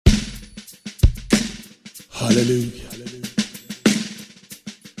Hallelujah.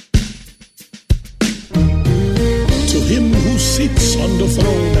 To him who sits on the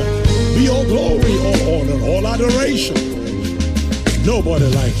throne, be all glory, all honor, all adoration. Nobody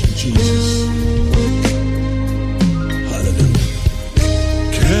like you, Jesus. Hallelujah.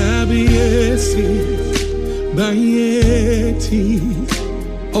 Kabiesi, Bayeti,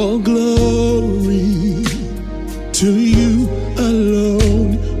 all glory to you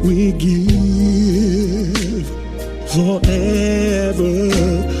alone we give forever.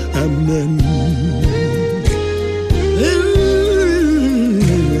 Amen.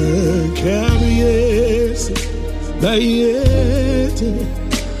 Kabiesi, Bayeti,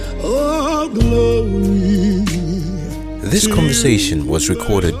 all glory. This conversation was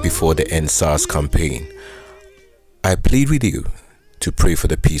recorded before the End SARS campaign. I plead with you to pray for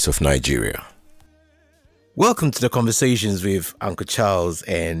the peace of Nigeria. Welcome to the Conversations with Uncle Charles,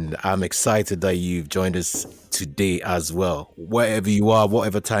 and I'm excited that you've joined us today as well. Wherever you are,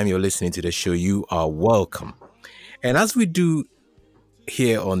 whatever time you're listening to the show, you are welcome. And as we do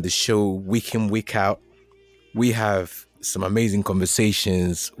here on the show, week in, week out, we have some amazing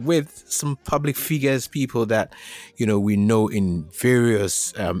conversations with some public figures, people that, we know in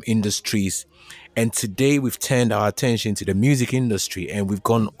various industries. And today we've turned our attention to the music industry, and we've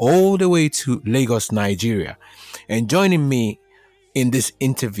gone all the way to Lagos, Nigeria. And joining me in this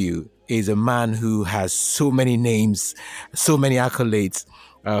interview is a man who has so many names, so many accolades.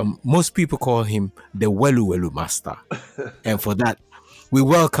 Most people call him the Welu Welu Master. And for that, we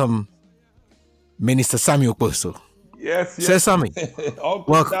welcome Minister Sammy Okposo. Yes. Sir Sammy,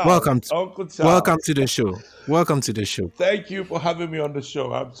 welcome to the show. Welcome to the show. Thank you for having me on the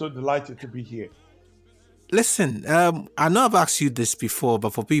show. I'm so delighted to be here. Listen, I know I've asked you this before,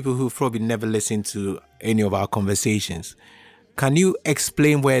 but for people who've probably never listened to any of our conversations, can you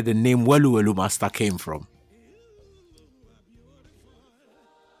explain where the name Welu Welu Master came from?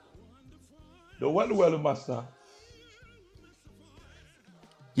 The Welu Welu Master.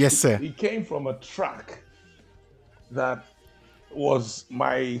 Yes, sir. It came from a track that was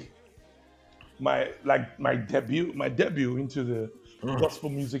my debut into the gospel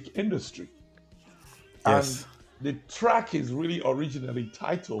music industry. Yes. And the track is really originally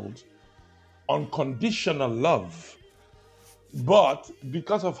titled Unconditional Love. But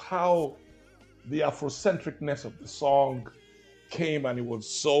because of how the Afrocentricness of the song came and it was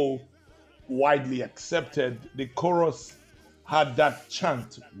so widely accepted, the chorus had that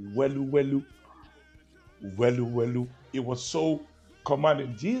chant, Welu Welu, Welu Welu. It was so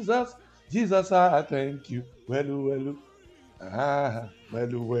commanding. Jesus, I thank you. Welu Welu.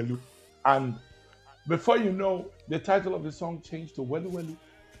 Welu Welu. And before you know, the title of the song changed to Welu Welu.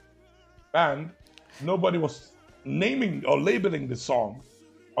 And nobody was naming or labeling the song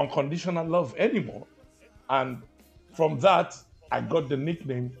Unconditional Love anymore. And from that, I got the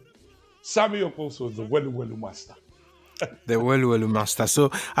nickname Sammy Okposo, the Welu Welu Master. The Welu Welu Master. So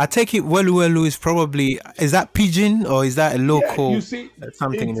I take it Welu Welu is that pidgin or is that a local? Yeah, you see,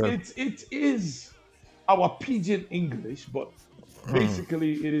 something? It is our pidgin English, but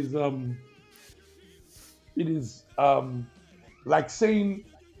basically it is like saying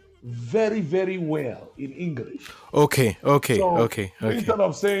very, very well in English. Okay. Instead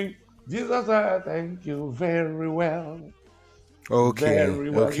of saying, Jesus, I thank you very well. Okay. Very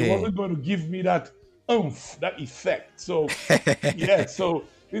well. He wasn't going to give me that oomph, that effect. So, so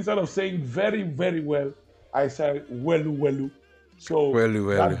instead of saying very, very well, I said Welu Welu. So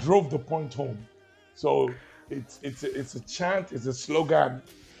Welu. that drove the point home. So it's a chant, it's a slogan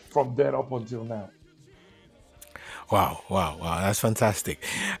from then up until now. Wow, that's fantastic.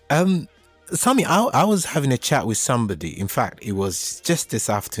 Sammy, I was having a chat with somebody. In fact, it was just this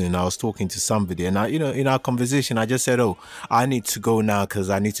afternoon. I was talking to somebody, and in our conversation, I just said, "Oh, I need to go now because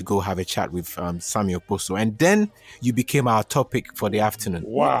I need to go have a chat with Sammy Okposo." And then you became our topic for the afternoon.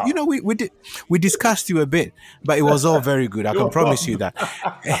 Wow. We discussed you a bit, but it was all very good. I can promise you that.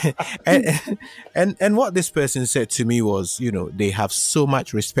 and what this person said to me was, they have so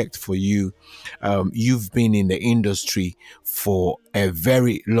much respect for you. You've been in the industry for a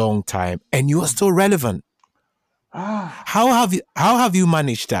very long time, and you are still relevant. How have you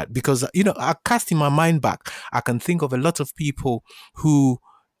managed that? Because I cast in my mind back, I can think of a lot of people who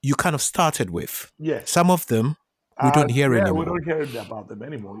you kind of started with. Yes. Some of them we don't hear anymore. We don't hear about them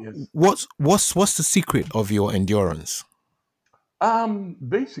anymore. Yes. What's the secret of your endurance?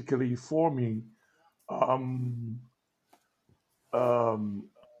 Basically, for me,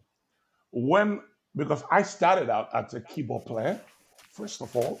 because I started out as a keyboard player, first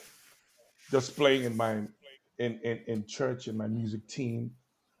of all, just playing in church in my music team,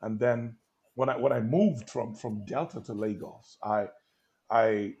 and then when I moved from Delta to Lagos, I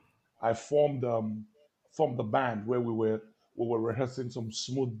I formed the band where we were rehearsing some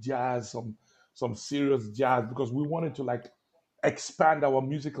smooth jazz, some serious jazz, because we wanted to like expand our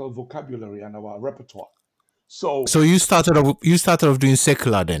musical vocabulary and our repertoire. So So you started off doing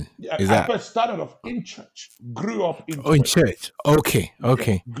secular then? yeah, Is I that first started off in church, grew up in in church. church? Okay, Yeah,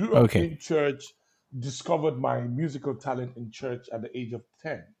 okay, grew up okay. in church, discovered my musical talent in church at the age of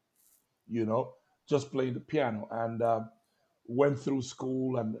 10, you know, just playing the piano, and went through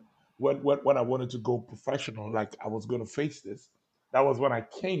school. And when I wanted to go professional, like I was going to face this, that was when I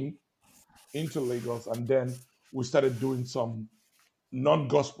came into Lagos. And then we started doing some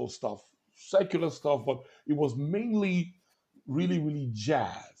non-gospel stuff, secular stuff, but it was mainly really, really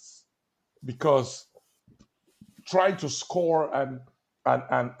jazz, because trying to score and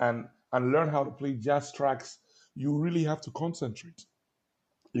learn how to play jazz tracks, you really have to concentrate.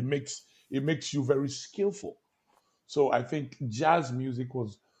 It makes you very skillful. So I think jazz music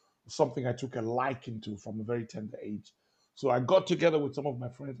was something I took a liking to from a very tender age. So I got together with some of my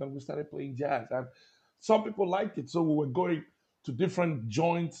friends and we started playing jazz. And some people liked it. So we were going to different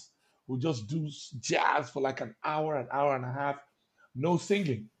joints. We just do jazz for like an hour and a half. No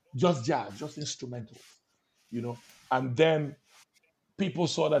singing, just jazz, just instrumentals, you know. And then people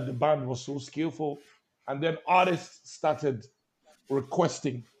saw that the band was so skillful. And then artists started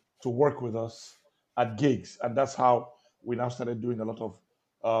requesting to work with us at gigs, and that's how we now started doing a lot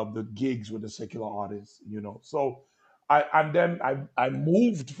of the gigs with the secular artists. So I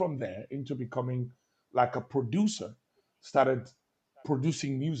moved from there into becoming like a producer, started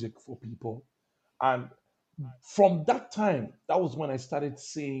producing music for people, and from that time, that was when I started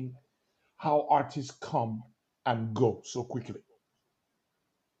seeing how artists come and go so quickly.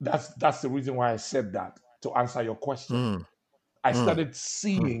 That's the reason why I said that, to answer your question. Mm, I mm, started mm.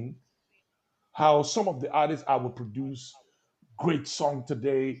 seeing how some of the artists I would produce great song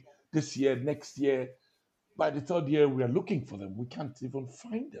today, this year, next year. By the third year, we are looking for them. We can't even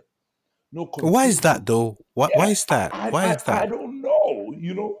find them. No Why is continuity. that though? Why Yeah, is that? I, Why I, is I that? don't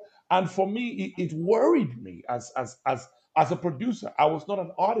know. And for me, it worried me as a producer. I was not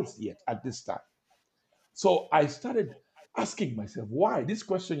an artist yet at this time. So I started asking myself, why? This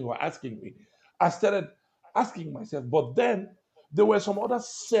question you were asking me, I started asking myself. But then there were some other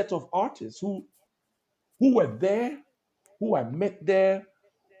set of artists who were there, who I met there,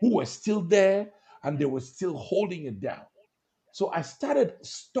 who were still there, and they were still holding it down. So I started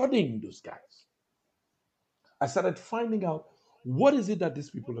studying those guys. I started finding out, what is it that these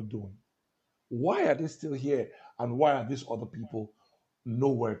people are doing? Why are they still here? And why are these other people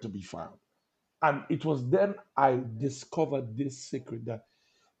nowhere to be found? And it was then I discovered this secret, that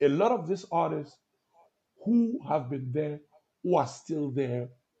a lot of these artists who have been there, who are still there,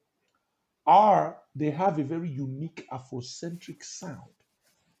 they have a very unique Afrocentric sound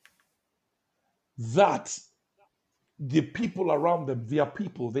that the people around them, their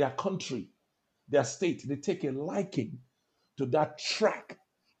people, their country, their state, they take a liking to that track,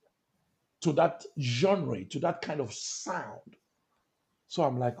 to that genre, to that kind of sound. So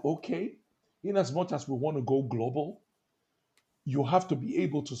I'm like, okay, in as much as we want to go global, you have to be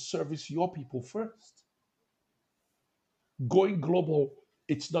able to service your people first. Going global,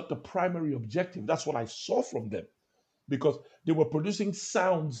 it's not the primary objective. That's what I saw from them, because they were producing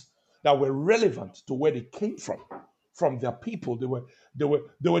sounds that were relevant to where they came from their people. They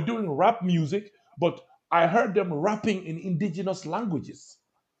were doing rap music, but I heard them rapping in indigenous languages.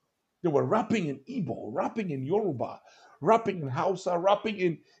 They were rapping in Igbo, rapping in Yoruba, rapping in Hausa, rapping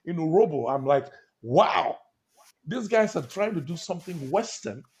in Urobo. I'm like, wow, these guys are trying to do something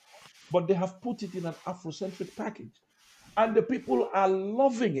Western, but they have put it in an Afrocentric package. And the people are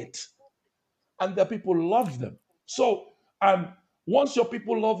loving it. And the people love them. So, and once your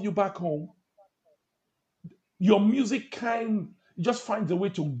people love you back home, your music kind just finds a way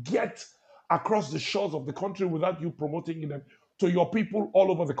to get across the shores of the country without you promoting them to your people all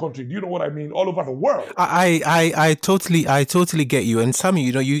over the country. Do you know what I mean? All over the world. I totally get you. And Sammy,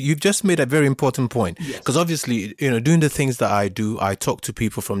 you've just made a very important point, because Yes. obviously, doing the things that I do, I talk to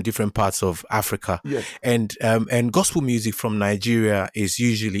people from different parts of Africa, Yes. and gospel music from Nigeria is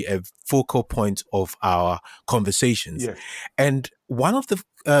usually a focal point of our conversations. Yes. And one of the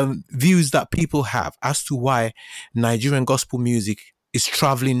views that people have as to why Nigerian gospel music is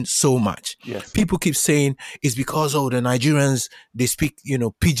traveling so much. Yes. People keep saying it's because the Nigerians, they speak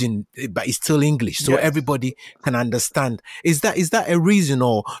pidgin, but it's still English, so Yes. everybody can understand. Is that a reason?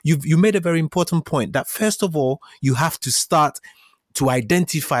 Or you made a very important point that first of all you have to start to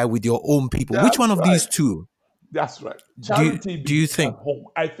identify with your own people. Which That's one of right. these two? That's right. Do Charity do you begins at think? home.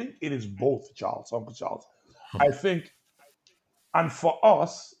 I think it is both, Charles, Uncle Charles. I think, and for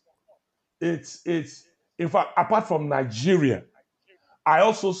us, it's in fact, apart from Nigeria, I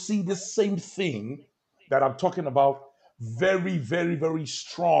also see the same thing that I'm talking about very, very, very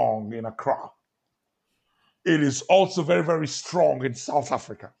strong in Accra. It is also very, very strong in South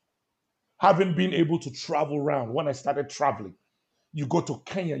Africa. Having been able to travel around when I started traveling, you go to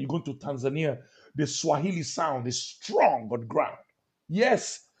Kenya, you go to Tanzania, the Swahili sound is strong on ground.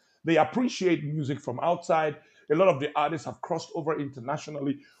 Yes, they appreciate music from outside. A lot of the artists have crossed over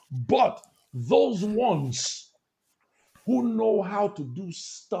internationally, but those ones who know how to do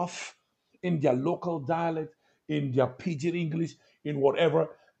stuff in their local dialect, in their pidgin English, in whatever,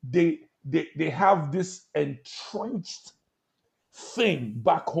 they have this entrenched thing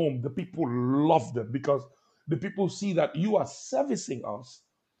back home. The people love them because the people see that you are servicing us.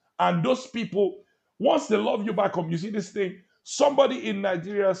 And those people, once they love you back home, you see this thing, somebody in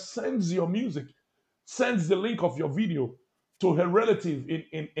Nigeria sends your music, sends the link of your video to her relative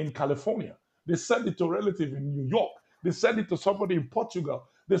in California. They send it to a relative in New York. They send it to somebody in Portugal.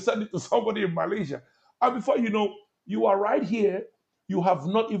 They send it to somebody in Malaysia. And before you know, you are right here. You have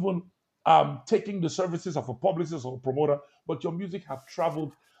not even taking the services of a publicist or a promoter, but your music have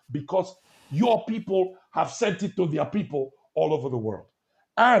traveled because your people have sent it to their people all over the world.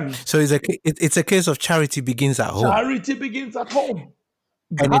 And So it's a case of charity begins at home, charity begins at home.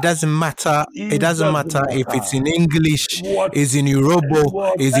 and it That doesn't matter. It it doesn't doesn't matter if it's matter in English, what is in Yoruba,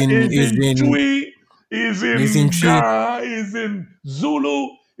 what is in in Twi, is is in in Chi. Ga, is in Zulu,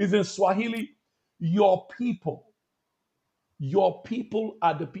 is in Swahili. Your people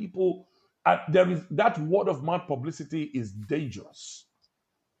are the people. There is that word of mouth publicity is dangerous.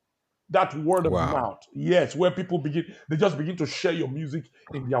 That word of Wow. mouth, yes, where people they just begin to share your music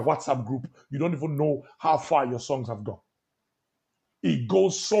in their WhatsApp group. You don't even know how far your songs have gone. It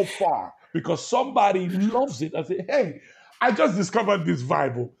goes so far because somebody loves it and say, hey, I just discovered this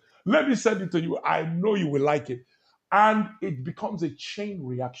Bible. Let me send it to you. I know you will like it. And it becomes a chain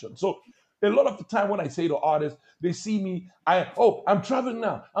reaction. So a lot of the time when I say to artists, they see me, I'm traveling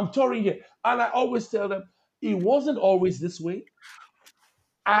now. I'm touring here. And I always tell them, it wasn't always this way.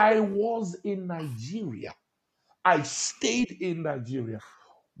 I was in Nigeria. I stayed in Nigeria.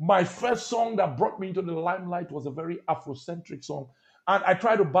 My first song that brought me into the limelight was a very Afrocentric song. And I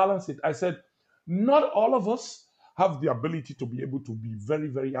tried to balance it. I said, not all of us have the ability to be able to be very,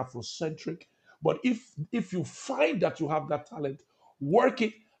 very Afrocentric. But if you find that you have that talent, work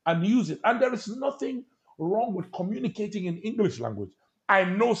it and use it. And there is nothing wrong with communicating in English language. I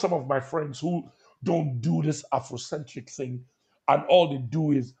know some of my friends who don't do this Afrocentric thing, and all they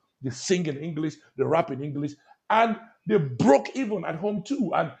do is they sing in English, they rap in English, and they broke even at home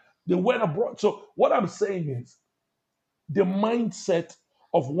too, and they went abroad. So what I'm saying is the mindset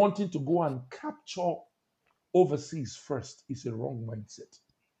of wanting to go and capture overseas first is a wrong mindset.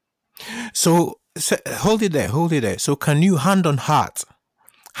 So hold it there. So can you hand on heart,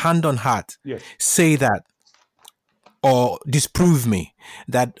 Yes. say that or disprove me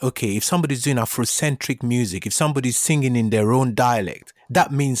that, okay, if somebody's doing Afrocentric music, if somebody's singing in their own dialect,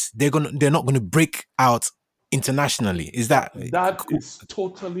 that means they're not gonna break out internationally? Is that That is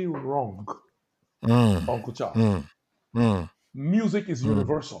totally wrong, Uncle Charles. Music is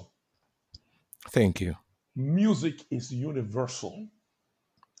universal. Thank you. Music is universal.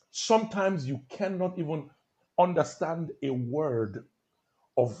 Sometimes you cannot even understand a word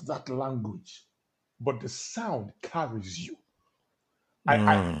of that language, but the sound carries you.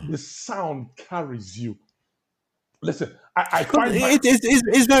 The sound carries you. Listen, I find my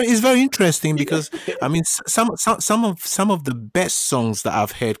It's very interesting because I mean some of the best songs that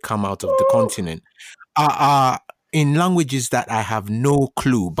I've heard come out of the continent are in languages that I have no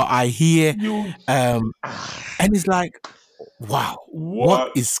clue, but I hear you and it's like, wow, what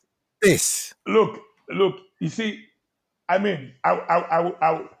what is this? look, you see, I mean, I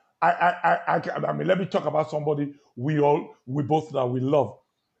mean, let me talk about somebody we both know we love.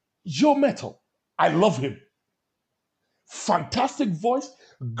 Joe Metal. I love him. Fantastic voice,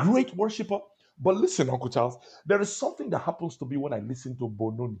 great worshiper. But listen, Uncle Charles, there is something that happens to me when I listen to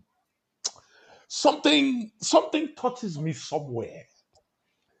Bononi. Something touches me somewhere.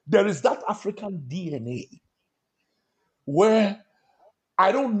 There is that African DNA where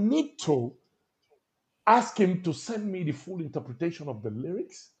I don't need to ask him to send me the full interpretation of the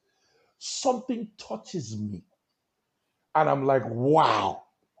lyrics. Something touches me. And I'm like, wow.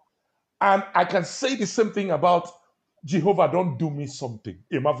 And I can say the same thing about Jehovah, don't do me something,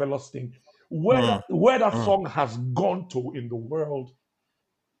 a marvelous thing. Where that song has gone to in the world,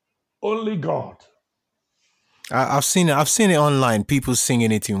 only God. I've seen it. I've seen it online. People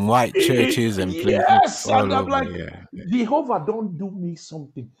singing it in white churches and places Yes, and all I'm over. like, Yeah. Jehovah, don't do me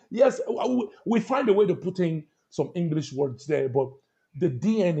something. Yes, we find a way to put in some English words there, but the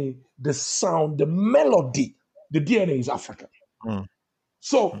DNA, the sound, the melody, the DNA is African. Mm,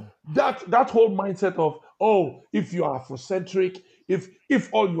 So mm. that whole mindset of, oh, if you are Afrocentric, if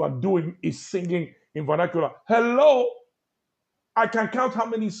all you are doing is singing in vernacular, hello, I can count how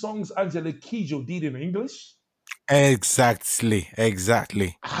many songs Angelique Kidjo did in English. Exactly.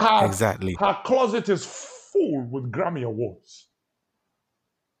 Her her closet is full with Grammy awards.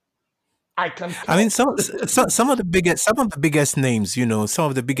 I can I mean, count. some of the biggest names, some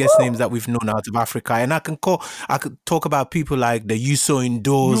of the biggest names that we've known out of Africa, and I could talk about people like the Yuso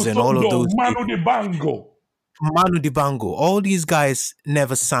Indos and all of Yusondo, those Manu people. Dibango. Manu Dibango, all these guys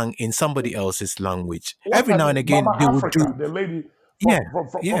never sang in somebody else's language. What's Every her now and name? again, Mama they would do, Africa, the lady yeah,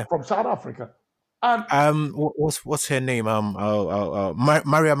 yeah. from South Africa. And What's her name?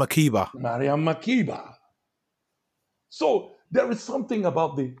 Maria Makiba. Mariam Makiba. So there is something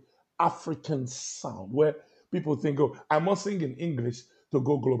about the African sound where people think, oh, I must sing in English to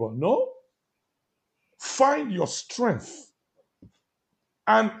go global. No, find your strength.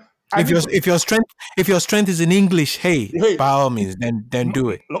 And I If need your to, if your strength is in English, hey, hey, by all means, then do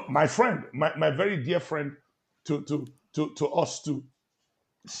it. look, my friend, my very dear friend to us too,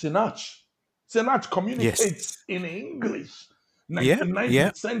 Sinach. Sinach Yes. communicates in English Yeah. Yeah.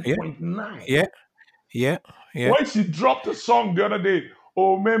 Yeah. 99.9. Yeah. Yeah. Yeah. When she dropped the song the other day,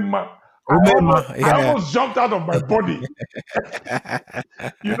 oh Mema, Umema. I Yeah. almost jumped out of my body,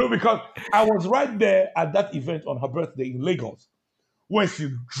 because I was right there at that event on her birthday in Lagos when she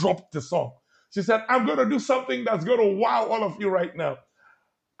dropped the song. She said, I'm going to do something that's going to wow all of you right now.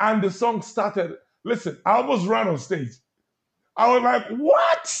 And the song started. Listen, I almost ran on stage. I was like,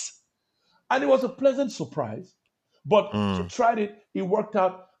 what? And it was a pleasant surprise. But she tried it, it worked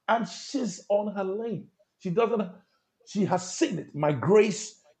out, and she's on her lane. She has seen it. My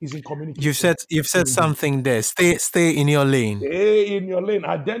grace is in communication. You've said something there. Stay in your lane. Stay in your lane.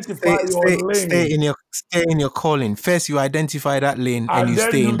 Identify your lane. Stay in your calling. First, you identify that lane and you And then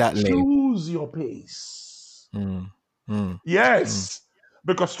stay in you that lane. choose your pace. Mm. Yes.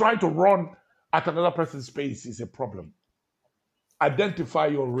 Because trying to run at another person's pace is a problem. Identify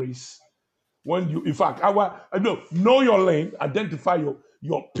your race. When you, in fact, know your lane, identify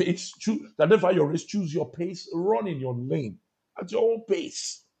your pace, identify your race, choose your pace, run in your lane at your own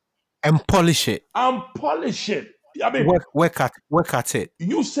pace. And polish it. And polish it. I mean, work at it.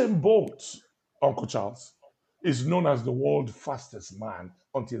 Usain Bolt, Uncle Charles, is known as the world's fastest man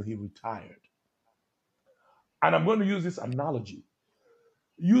until he retired. And I'm going to use this analogy.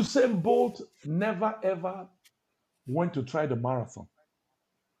 Usain Bolt never ever went to try the marathon.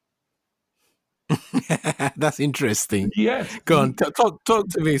 That's interesting. Yes. Go on, talk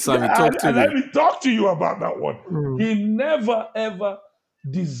to me, Sammy. Talk to me. Let me talk to you about that one. He never ever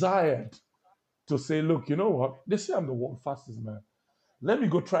desired to say, look, you know what? They say I'm the world's fastest man. Let me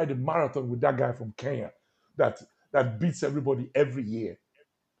go try the marathon with that guy from Kenya that beats everybody every year.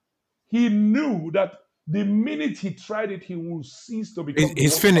 He knew that the minute he tried it, he will cease to become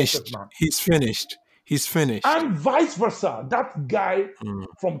He's finished. Man. He's finished. And vice versa. That guy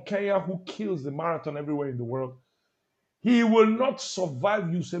from Kenya who kills the marathon everywhere in the world, he will not survive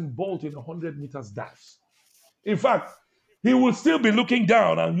Usain Bolt in 100 meters dash. In fact, he will still be looking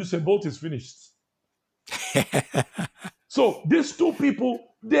down and Usain Bolt is finished. So these two people,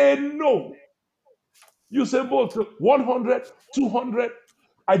 they know. Usain Bolt, 100, 200.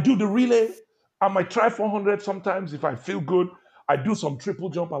 I do the relay. I might try 400 sometimes if I feel good. I do some triple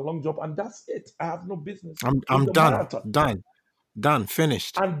jump and long jump, and that's it. I have no business. I'm done,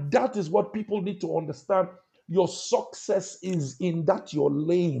 finished. And that is what people need to understand. Your success is in that your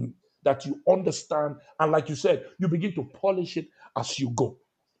lane that you understand. And like you said, you begin to polish it as you go.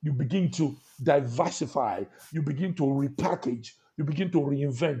 You begin to diversify. You begin to repackage. You begin to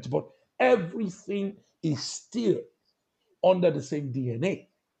reinvent. But everything is still under the same DNA.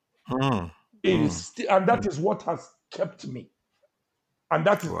 It is still, and that is what has kept me. And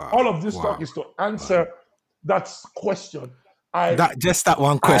that is all of this talk is to answer that question. Just that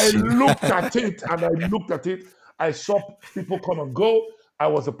one question. I looked at it and I looked at it. I saw people come and go. I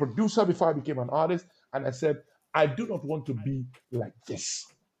was a producer before I became an artist. And I said, I do not want to be like this.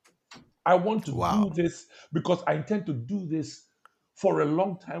 I want to do this because I intend to do this for a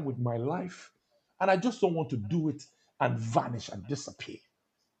long time with my life. And I just don't want to do it and vanish and disappear.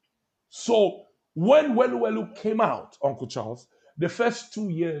 So when Welu Welu came out, Uncle Charles, the first 2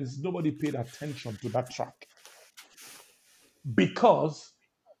 years, nobody paid attention to that track. Because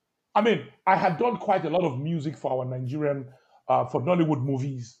I mean, I had done quite a lot of music for our Nigerian, for Nollywood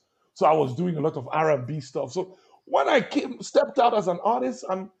movies. So I was doing a lot of R&B stuff. So when I stepped out as an artist,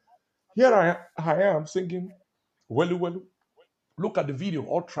 and here I am singing, Welu Welu. Look at the video,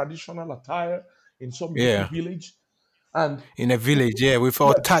 all traditional attire in some little Yeah. village. And In a village, yeah, with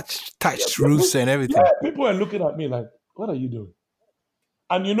all yeah, touched roofs and everything. people are looking at me like, what are you doing?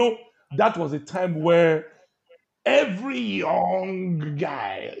 And that was a time where every young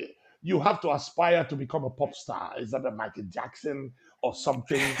guy, you have to aspire to become a pop star. Is that a Michael Jackson or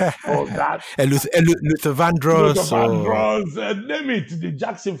something or that? Luther Luther Vandross or Vandross, name it, the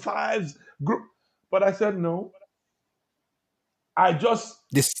Jackson Fives group. But I said no. I just,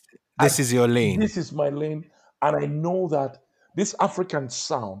 this. I, This is your lane. this is my lane, and I know that this African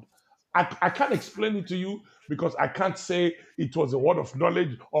sound, I can't explain it to you because I can't say it was a word of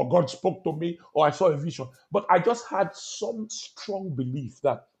knowledge or God spoke to me or I saw a vision. But I just had some strong belief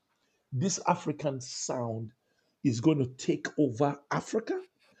that this African sound is going to take over Africa.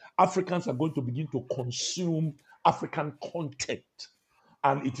 Africans are going to begin to consume African content,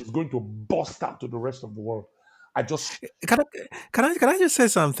 and it is going to burst out to the rest of the world. I just, Can I just say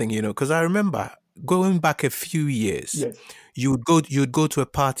something? Because I remember going back a few years, yes, you'd go to a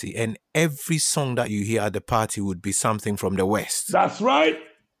party, and every song that you hear at the party would be something from the West. that's right.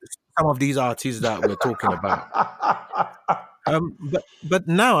 Some of these artists that we're talking about. But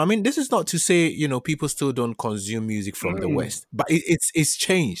now, I mean, this is not to say people still don't consume music from the West, but it's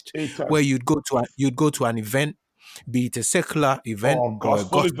changed. It has- Where you'd go to an event, be it a secular event or or a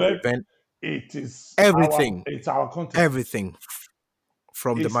gospel gospel event, event, it is everything, it's our content. everything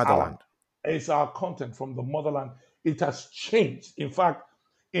from the It's motherland. It's our content from the motherland. It has changed. In fact,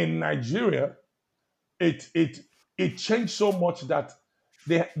 in Nigeria, it changed so much that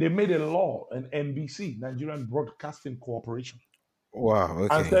they made a law, an NBC, Nigerian Broadcasting Corporation, Wow.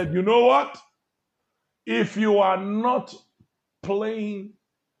 and Okay. said, you know what? If you are not playing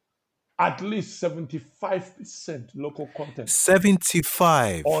at least 75% local content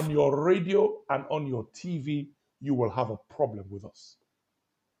 75. on your radio and on your TV, you will have a problem with us.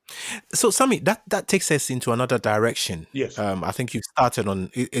 So, Sammy, that takes us into another direction. Yes. I think you've started on.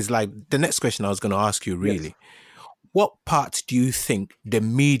 It's like the next question I was going to ask you. Really, Yes. what part do you think the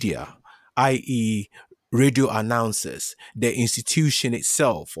media, i.e., radio announcers, the institution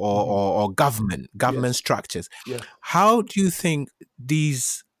itself, or government Yes. structures, Yes. how do you think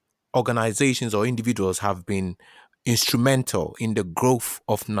these organizations or individuals have been instrumental in the growth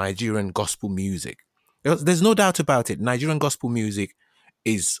of Nigerian gospel music? Because there's no doubt about it. Nigerian gospel music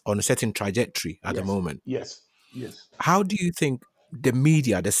is on a certain trajectory at the Yes. moment. Yes. Yes. How do you think the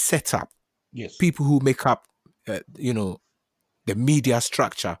media, the setup, Yes. people who make up, the media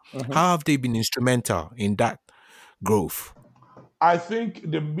structure, how have they been instrumental in that growth? I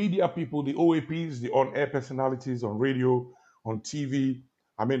think the media people, the OAPs, the on-air personalities on radio, on TV,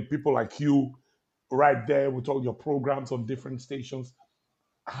 I mean, people like you right there with all your programs on different stations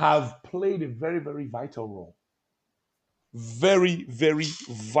have played a very, very vital role. Very, very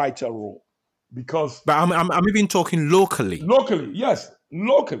vital role. Because But I'm even talking locally. locally, yes,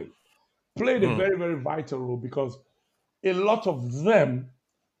 locally, played a very, very vital role because a lot of them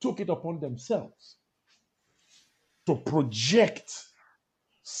took it upon themselves to project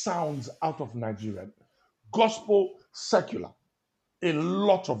sounds out of Nigeria. Gospel, secular, a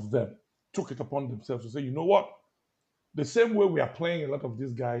lot of them took it upon themselves to say, you know what? The same way we are playing a lot of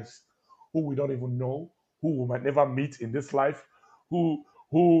these guys who we don't even know, who we might never meet in this life, who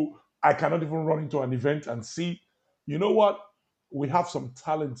I cannot even run into an event and see, you know what? We have some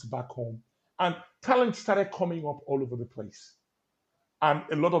talents back home. And talent started coming up all over the place. And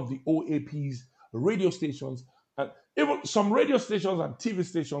a lot of the OAPs, radio stations, and even some radio stations and TV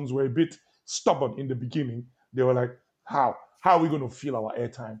stations were a bit stubborn in the beginning. They were like, how are we going to fill our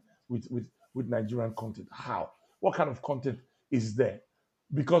airtime with Nigerian content? How? What kind of content is there?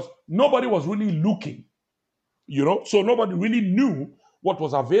 Because nobody was really looking, so nobody really knew what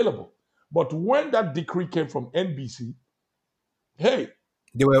was available. But when that decree came from NBC, hey,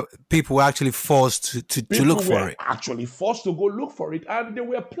 People were actually forced to look people for were it. actually forced to go look for it, and they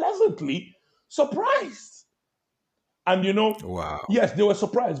were pleasantly surprised. And Wow. yes, they were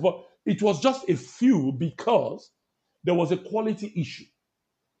surprised, but it was just a few because there was a quality issue.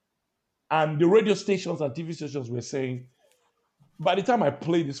 And the radio stations and TV stations were saying, by the time I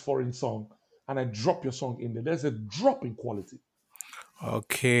play this foreign song and I drop your song in there, there's a drop in quality.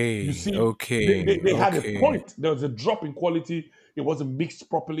 Okay. You see, Okay. they had a Okay. point. There was a drop in quality. It wasn't mixed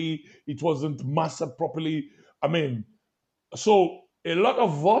properly. It wasn't mastered properly. So a lot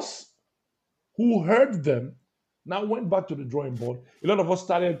of us who heard them Now went back to the drawing board. A lot of us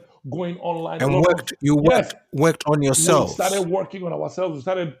started going online. A And lot of yes, worked on we started yourselves. working on ourselves. We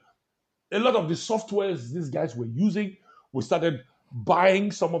started a lot of the softwares these guys were using. We started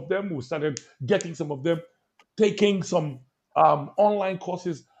buying some of them. We started getting some of them, taking some online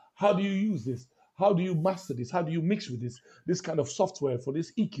courses. How do you use this? How do you master this? How do you mix with this kind of software for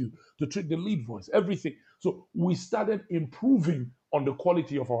this EQ to treat the lead voice? Everything. So we started improving on the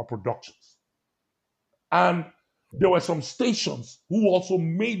quality of our productions. And there were some stations who also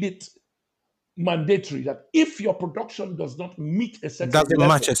made it mandatory that if your production does not meet a certain Doesn't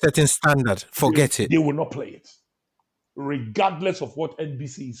match level, a certain standard. Forget it. they will not play it. Regardless of what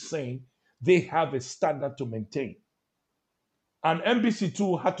NBC is saying, they have a standard to maintain. And NBC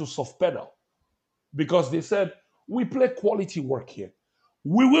too had to soft pedal because they said, we play quality work here.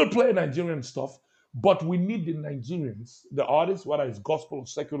 We will play Nigerian stuff, but we need the Nigerians, the artists, whether it's gospel or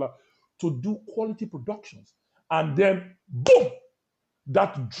secular, to do quality productions. And then, boom,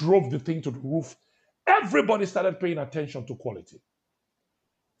 that drove the thing to the roof. Everybody started paying attention to quality.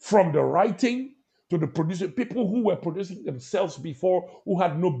 From the writing to the producing, people who were producing themselves before, who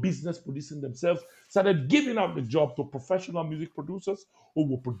had no business producing themselves, started giving out the job to professional music producers who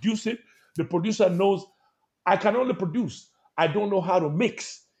will produce it. The producer knows, I can only produce. I don't know how to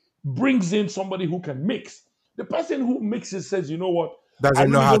mix. Brings in somebody who can mix. The person who mixes says, you know what? I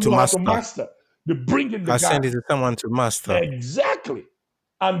Doesn't know really how don't to know how to master. master. They bring in the I guy. send it to someone to master. Exactly.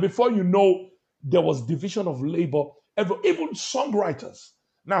 And before you know, there was division of labor. Even songwriters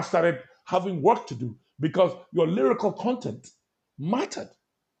now started having work to do because your lyrical content mattered.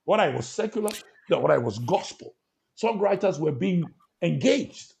 Whether it was secular, whether it was gospel, songwriters were being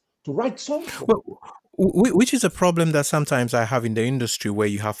engaged to write songs for them. Well, which is a problem that sometimes I have in the industry, where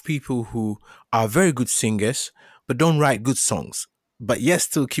you have people who are very good singers but don't write good songs, but yet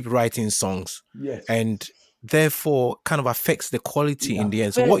still keep writing songs, Yes. and therefore kind of affects the quality Yeah, in the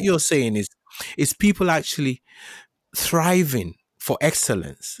end. So what you're saying is people actually thriving for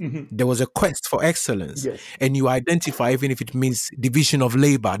excellence. There was a quest for excellence, Yes. and you identify, even if it means division of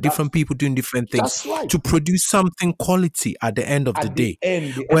labor, different people doing different things That's right. to produce something quality at the end of the At day. the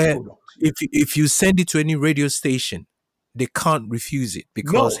end, the end Where product. if you send it to any radio station, they can't refuse it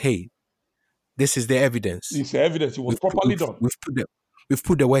because, No. hey, this is the evidence. It's evidence it was properly done. We've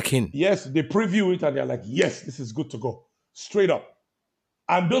put the work in. Yes, they preview it and they're like, yes, this is good to go. Straight up.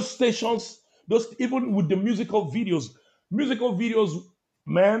 And those stations, even with the musical videos,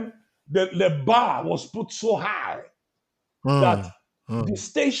 man, the bar was put so high that the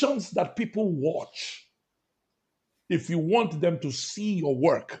stations that people watch, if you want them to see your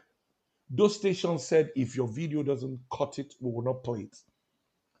work, those stations said, if your video doesn't cut it, we will not play it.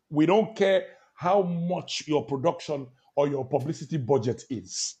 We don't care how much your production or your publicity budget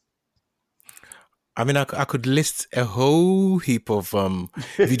is. I mean, I could list a whole heap of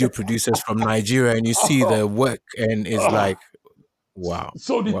video producers from Nigeria, and you see their work, and it's like, wow.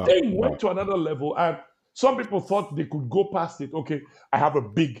 So the thing went to another level, and some people thought they could go past it. Okay, I have a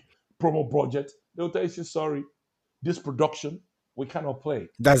big promo budget. They'll tell you, sorry, this production, we cannot play.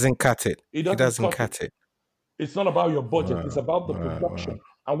 Doesn't cut it. It doesn't cut it. It's not about your budget. It's about the production.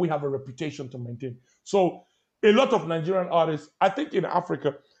 And we have a reputation to maintain. So a lot of Nigerian artists, I think in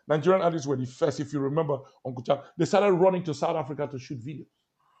Africa, Nigerian artists were the first, if you remember, Uncle Charles, they started running to South Africa to shoot videos.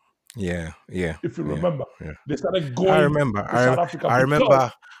 Yeah. If you remember, they started going. I remember. South Africa. I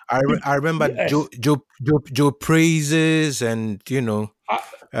remember Joe Praises, and even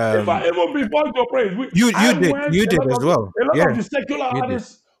before Joe Praise, you did as well. A lot of the secular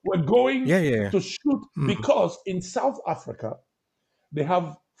artists were going to shoot because in South Africa they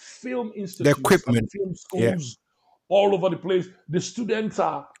have film institutes, the equipment, film schools all over the place. The students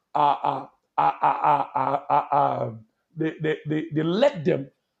they let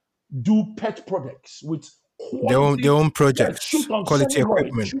them do pet products with quality, their own projects, shoot on quality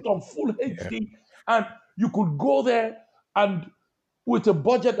equipment, shoot on full HD, and you could go there and with a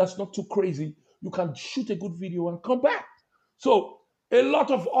budget that's not too crazy, you can shoot a good video and come back. So a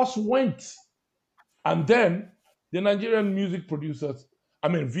lot of us went, and then the Nigerian music producers,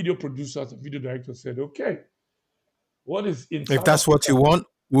 video producers and video directors said, okay, what is in if that's what you want,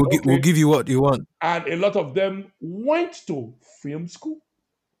 we'll give you what you want. And a lot of them went to film school.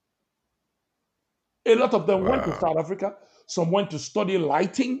 A lot of them went to South Africa. Some went to study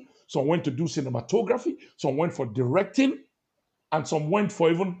lighting. Some went to do cinematography. Some went for directing. And some went for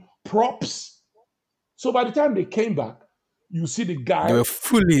even props. So by the time they came back, you see the guy. They were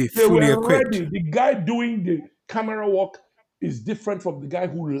fully equipped. Ready. The guy doing the camera work is different from the guy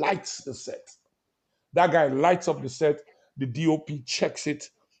who lights the set. That guy lights up the set. The DOP checks it.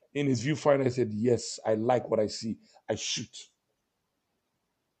 The music director checks it. The director checks it. And you could go there, and a lot of them went to South Africa. So a lot of Nigerian artists, I think in Africa, Nigerian artists were the first, if you remember, Uncle Charles, they started running to South Africa to shoot videos. A lot of the secular artists, even before Joe Praise, in his viewfinder. I said, yes, I like what I see. I shoot.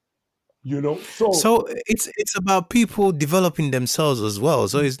 So So it's about people developing themselves as well.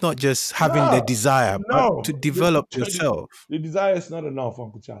 So it's not just having the no, desire, but to no, develop yourself. the desire is not enough,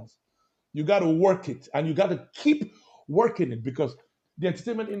 Uncle Charles. You got to work it, and you got to keep working it, because the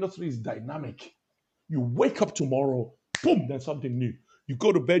entertainment industry is dynamic. You wake up tomorrow, boom, there's something new. You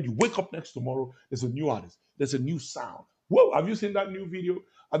go to bed, you wake up next tomorrow, there's a new artist, there's a new sound. Whoa, have you seen that new video?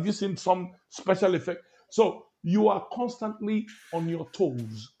 Have you seen some special effect? So you are constantly on your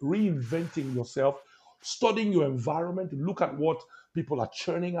toes, reinventing yourself, studying your environment, look at what people are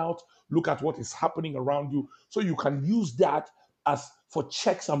churning out, look at what is happening around you, so you can use that as for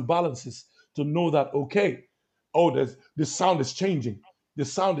checks and balances to know that, okay, oh, there's the sound is changing. The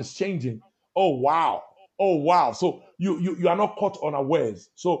sound is changing. Oh wow. Oh wow. So you are not caught unawares.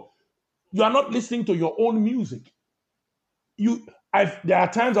 So you are not listening to your own music. There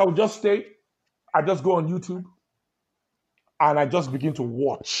are times I will just I just go on YouTube and I just begin to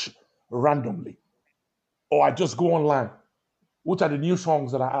watch randomly. Or I just go online. What are the new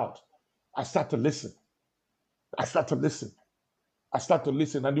songs that are out? I start to listen. I start to listen. I start to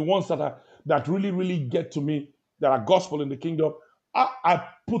listen. And the ones that really, really get to me, that are gospel in the kingdom, I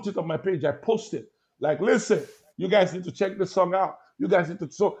put it on my page. I post it. Like, listen, you guys need to check this song out. You guys need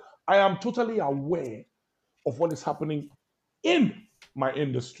to. So I am totally aware of what is happening in my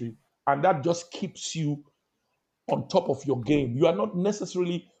industry. And that just keeps you on top of your game. You are not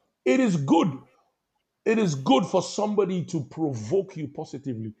necessarily, it is good. It is good for somebody to provoke you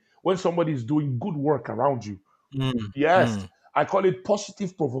positively when somebody is doing good work around you. Mm, Yes, mm. I call it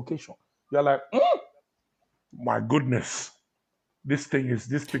positive provocation. You're like, my goodness, this thing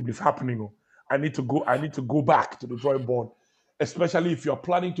is happening. Oh. I need to go back to the drawing board, especially if you're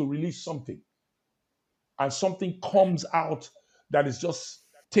planning to release something and something comes out that is just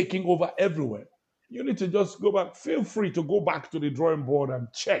taking over everywhere. You need to just go back. Feel free to go back to the drawing board and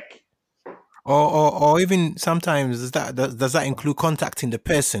check. Or even sometimes does that include contacting the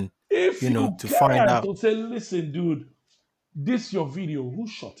person, If you to find can, out? to say, listen, dude, this your video. Who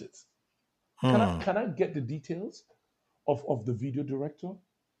shot it? Hmm. Can I get the details of the video director?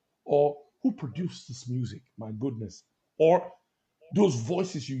 Or who produced this music? My goodness. Or those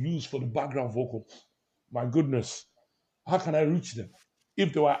voices you use for the background vocal. My goodness. How can I reach them?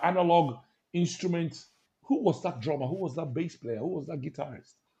 If they were analog instruments, who was that drummer? Who was that bass player? Who was that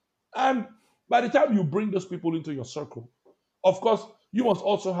guitarist? And by the time you bring those people into your circle, of course, you must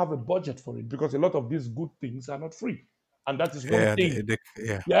also have a budget for it, because a lot of these good things are not free. And that is one Yeah, thing.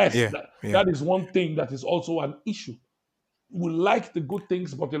 yeah, Yes, yeah, yeah. that is one thing that is also an issue. We like the good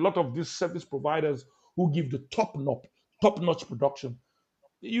things, but a lot of these service providers who give the top notch production,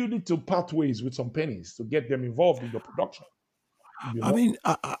 you need to part ways with some pennies to get them involved in your production. You I know? mean,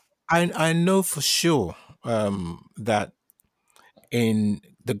 I know for sure that in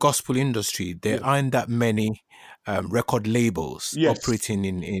the gospel industry, there Yes, aren't that many record labels yes, operating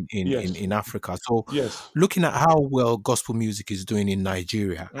yes, in Africa. So, yes. looking at how well gospel music is doing in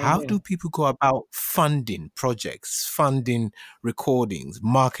Nigeria, how Mhm. do people go about funding projects, funding recordings,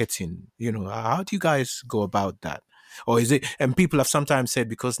 marketing? How do you guys go about that? Or is it, and people have sometimes said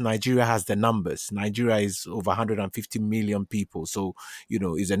because Nigeria has the numbers, Nigeria is over 150 million people. So,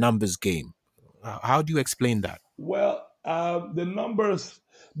 it's a numbers game. How do you explain that? Well, the numbers,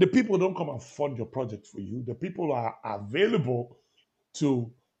 the people don't come and fund your project for you. The people are available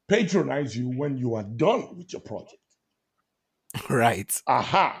to patronize you when you are done with your project. Right.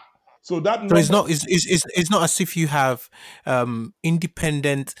 Aha. So that So it's number, not it's not as if you have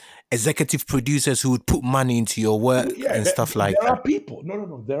independent executive producers who would put money into your work yeah, and stuff like there that. are people. No, no,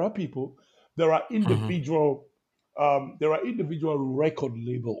 no. There are people. There are Hmm. individual. There are individual record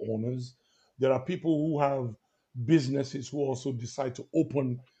label owners. There are people who have businesses who also decide to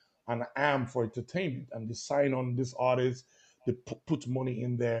open an arm for entertainment, and they sign on this artist. They put money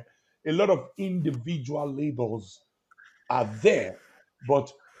in there. A lot of individual labels are there,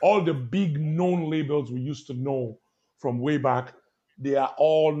 but all the big known labels we used to know from way back, they are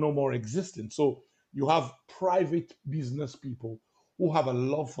all no more existent. So you have private business people who have a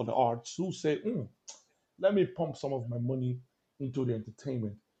love for the arts who say, let me pump some of my money into the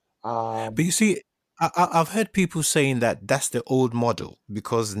entertainment. But you see, I've heard people saying that that's the old model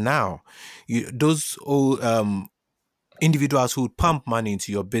because now those old individuals who would pump money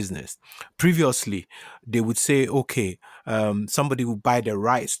into your business. Previously, they would say, okay, somebody will buy the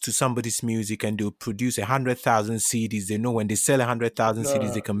rights to somebody's music and they'll produce 100,000 CDs. They know when they sell 100,000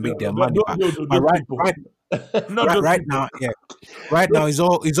 CDs, they can make their money back. But Those people, Not Right, those right people. now, yeah. Right now, it's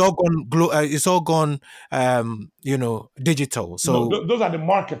all gone. It's all gone. Digital. No, So those are the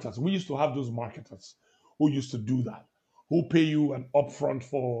marketers. We used to have those marketers who used to do that, who pay you an upfront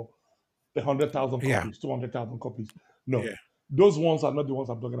for 100,000 yeah, copies, 200,000 copies. No, yeah. those ones are not the ones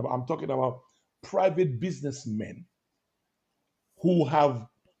I'm talking about. I'm talking about private businessmen who have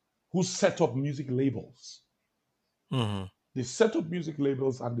who set up music labels. Hmm. They set up music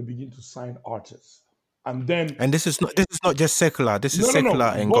labels and they begin to sign artists. And then And this is not just secular. This is no, no, secular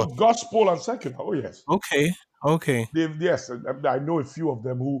no, and both gospel. gospel and secular. Oh yes, Okay, okay. yes, I know a few of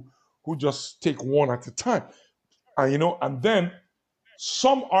them who just take one at a time, and then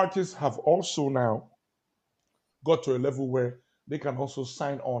some artists have also now got to a level where they can also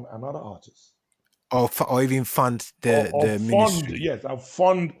sign on another artist Or even fund the or the fund. ministry. Yes, and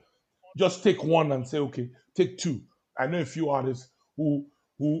fund. Just take one and say, okay, take two. I know a few artists who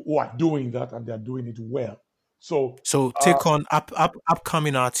are doing that and they're doing it well. So So uh, take on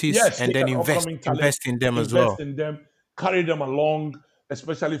upcoming artists yes, and take then an invest upcoming talent, invest in them as invest well. in them, carry them along,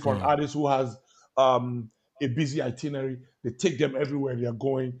 especially for an Mm. artist who has um, a busy itinerary. They take them everywhere they are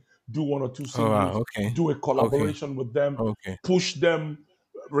going, do one or two Oh, wow. singles, Okay, do a okay, collaboration with them, okay. push them,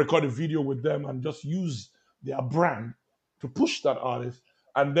 record a video with them, and just use their brand to push that artist.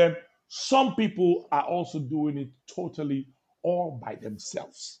 And then some people are also doing it totally all by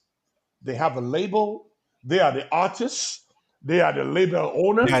themselves. They have a label, they are the artists, they are the label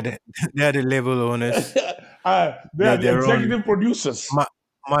They owner, are the they are the label owners. they are They're the their own executive producers,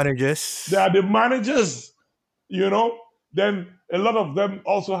 they managers. are the managers, you know. Then a lot of them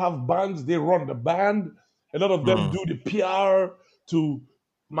also have bands, they run the band, a lot of them Mm. do the PR to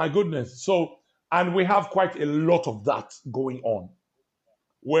my goodness. So, and we have quite a lot of that going on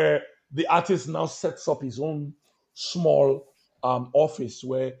where the artist now sets up his own small office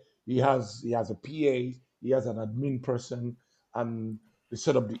where he has a PA, he has an admin person, and they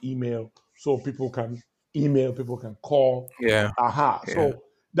set up the email so people can email, people can call. Yeah, Aha. yeah. So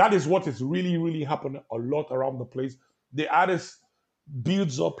that is what is really, really happening a lot around the place. The artist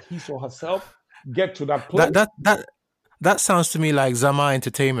builds up his or herself, get to that That place. that that that sounds to me like Zama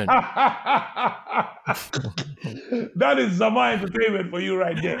Entertainment. That is Zama Entertainment for you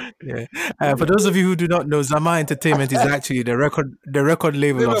right there. Yeah. For those of you who do not know, Zama Entertainment is actually the record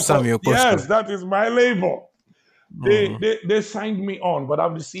label of Samuel Posco. Yes, that is my label. They, Mm. they they signed me on, but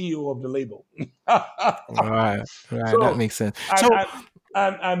I'm the CEO of the label. Right, right. That So makes sense. and So,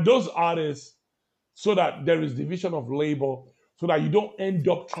 and and those artists, so that there is division of labor, so that you don't end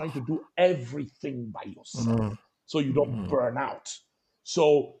up trying to do everything by yourself, mm, so you don't mm, burn out.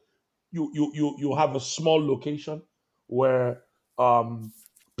 So you have a small location where um,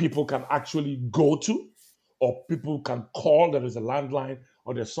 people can actually go to, or people can call. There is a landline,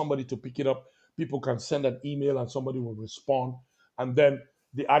 or there's somebody to pick it up. People can send an email, and somebody will respond, and then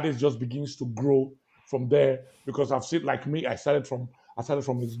the artist just begins to grow from there. Because I've seen, like me, I started from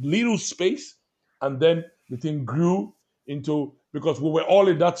this little space, and then the thing grew into, because we were all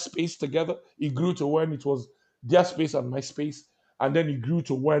in that space together. It grew to when it was their space and my space, and then it grew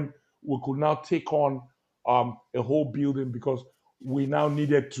to when we could now take on a whole building, because we now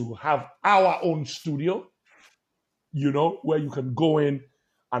needed to have our own studio, where you can go in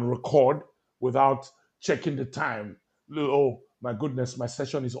and record without checking the time. Oh, my goodness, my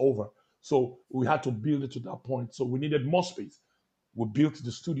session is over. So we had to build it to that point. So we needed more space. We built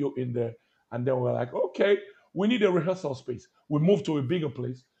the studio in there, and then we're like, okay, we need a rehearsal space. We moved to a bigger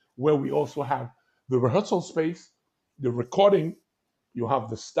place where we also have the rehearsal space, the recording, you have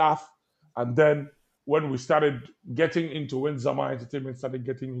the staff, and then when we started getting into, when Zama Entertainment started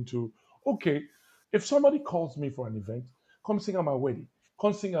getting into, okay, if somebody calls me for an event, come sing at my wedding,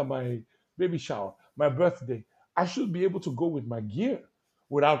 come sing at my baby shower, my birthday, I should be able to go with my gear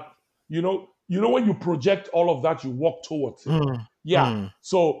without, when you project all of that, you walk towards it. mm, Yeah. mm.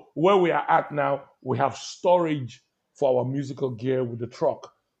 So where we are at now, we have storage for our musical gear with the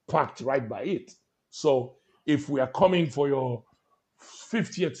truck parked right by it. So if we are coming for your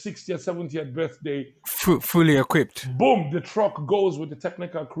 50th, 60th, 70th birthday, Fully equipped. boom, the truck goes with the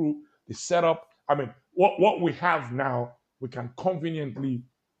technical crew, the setup. I mean, what we have now, we can conveniently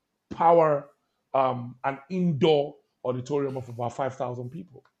power an indoor auditorium of about 5,000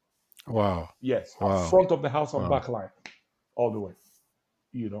 people. Wow, Yes, at wow, front of the house and wow. back line, all the way.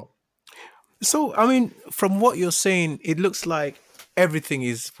 You know. So, I mean, from what you're saying, it looks like everything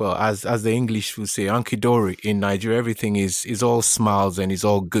is, well, as the English will say, hunky dory in Nigeria. Everything is all smiles and is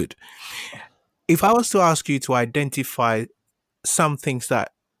all good. If I was to ask you to identify some things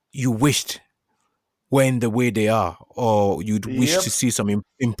that you wished when the way they are, or you'd wish to Yep. see some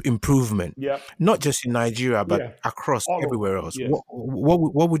improvement, Yep. not just in Nigeria but Yeah. across All over. everywhere else? Yes.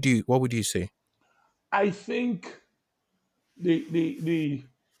 What would you say? I think in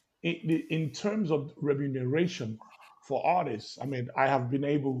terms of remuneration for artists, I mean, I have been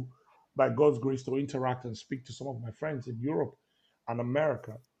able, by God's grace, to interact and speak to some of my friends in Europe and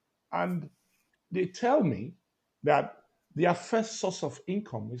America, and they tell me that their first source of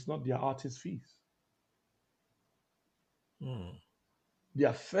income is not their artist fees. Mm.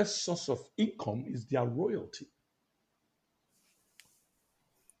 Their first source of income is their royalty,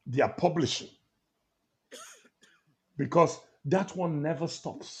 their publishing, because that one never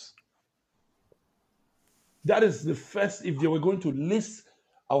stops. That is the first. If they were going to list,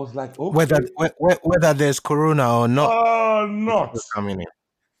 I was like, okay, Whether there's corona or not, it's not. still coming in.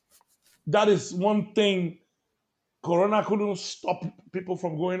 That is one thing. Corona couldn't stop people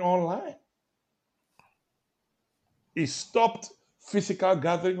from going online. It stopped physical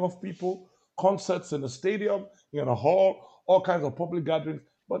gathering of people, concerts in a stadium, in a hall, all kinds of public gatherings,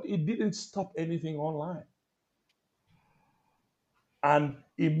 but it didn't stop anything online. And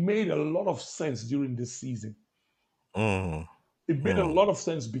it made a lot of sense during this season. Mm. It made a lot of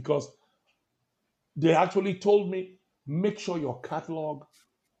sense because they actually told me, make sure your catalog,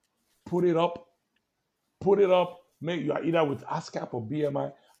 put it up, make you are either with ASCAP or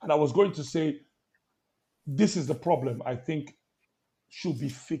BMI. And I was going to say, this is the problem I think should be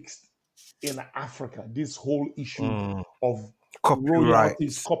fixed in Africa. This whole issue of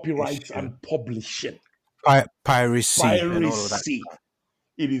royalties, copyrights, issue. and publishing. Piracy and all of that. Piracy.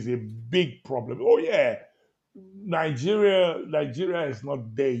 It is a big problem. Oh yeah, Nigeria is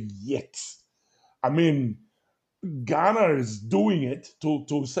not there yet. I mean, Ghana is doing it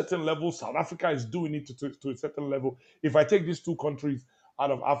to a certain level. South Africa is doing it to a certain level. If I take these two countries out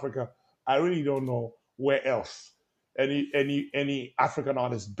of Africa, I really don't know where else any African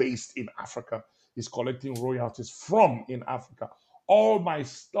artist based in Africa is collecting royalties from in Africa. All my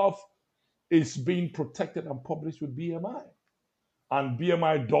stuff is being protected and published with BMI, and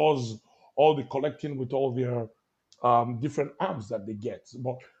BMI does all the collecting with all their different arms that they get.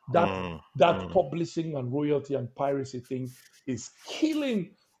 But that publishing and royalty and piracy thing is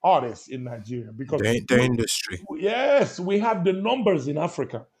killing artists in Nigeria because the industry. Yes, we have the numbers in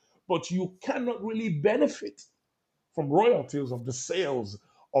Africa, but you cannot really benefit from royalties of the sales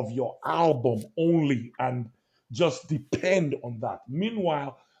of your album only and just depend on that.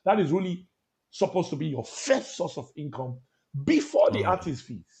 Meanwhile, that is really supposed to be your first source of income before the artist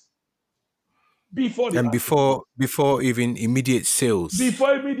fees. Before even immediate sales.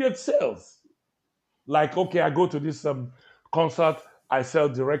 Before immediate sales. Like, okay, I go to this concert, I sell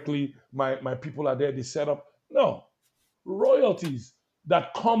directly, my people are there, they set up. No. Royalties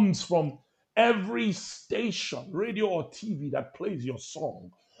that comes from every station, radio or TV that plays your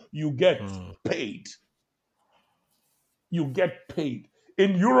song, you get paid. You get paid.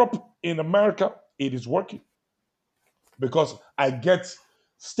 In Europe, in America, it is working because I get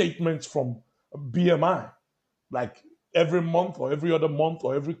statements from BMI like every month or every other month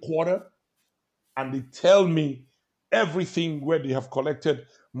or every quarter, and they tell me everything where they have collected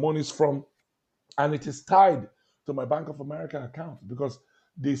monies from, and it is tied to my Bank of America account because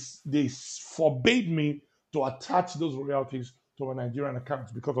they forbade me to attach those royalties to my Nigerian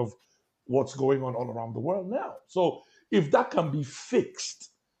accounts because of what's going on all around the world now. So if that can be fixed,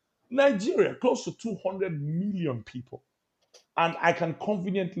 Nigeria, close to 200 million people, and I can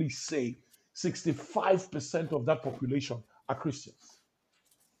conveniently say 65% of that population are Christians.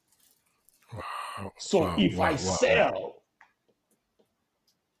 So if I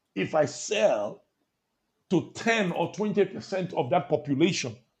sell to 10 or 20% of that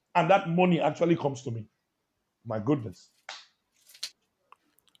population, and that money actually comes to me, my goodness.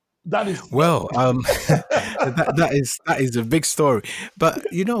 That is that is a big story.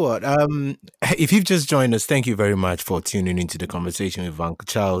 But you know what? If you've just joined us, thank you very much for tuning into the conversation with Uncle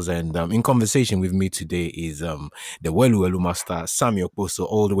Charles. And in conversation with me today is the Welu Welu master Samuel Poso,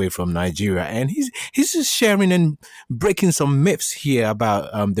 all the way from Nigeria, and he's just sharing and breaking some myths here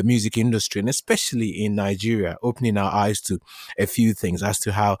about the music industry, and especially in Nigeria, opening our eyes to a few things as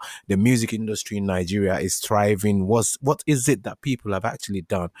to how the music industry in Nigeria is thriving. What is it that people have actually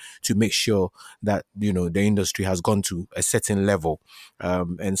done to make sure that, you know, the industry has gone to a certain level,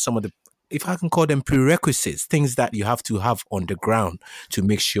 and some of the, if I can call them, prerequisites, things that you have to have on the ground to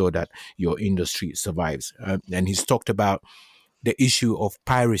make sure that your industry survives. And he's talked about the issue of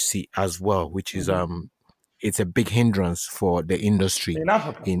piracy as well, which is it's a big hindrance for the industry in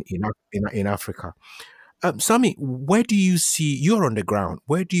Africa. In Africa. Sammy, where do you see, you're on the ground,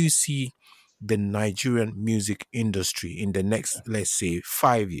 where do you see the Nigerian music industry in the next, let's say,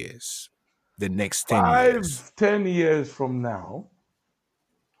 5 years, the next 10 years? 10 years from now,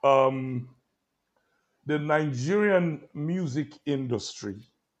 um, the Nigerian music industry,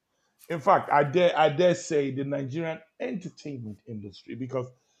 in fact, I dare say the Nigerian entertainment industry, because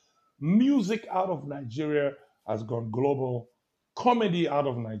music out of Nigeria has gone global, comedy out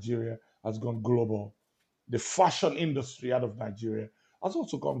of Nigeria has gone global, the fashion industry out of Nigeria has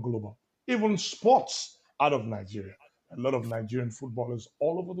also gone global, even sports out of Nigeria. A lot of Nigerian footballers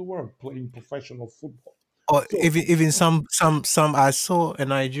all over the world playing professional football. Or So even some I saw a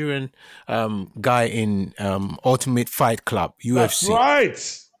Nigerian guy in Ultimate Fight Club, that's UFC.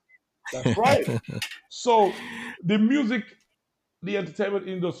 right. That's right. So the music, the entertainment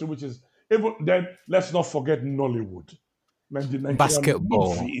industry, which is even then, let's not forget Nollywood, man, the Nigerian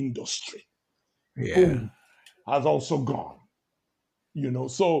Basketball. movie industry, Yeah. boom, has also gone.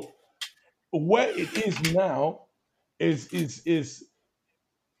 So where it is now is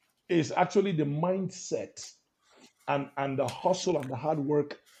actually the mindset and the hustle and the hard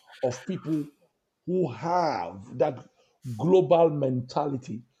work of people who have that global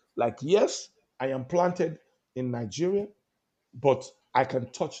mentality. Like, yes, I am planted in Nigeria, but I can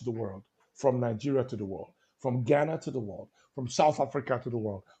touch the world, from Nigeria to the world, from Ghana to the world, from South Africa to the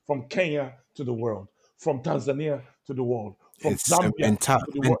world, from Kenya to the world, from Tanzania to the world, from It's a Zambia to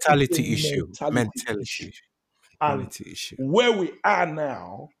the world. It's mentality a issue. mentality issue. Mentality And issue. where we are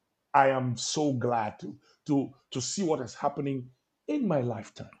now, I am so glad to see what is happening in my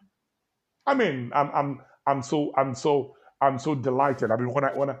lifetime. I mean, I'm so delighted. I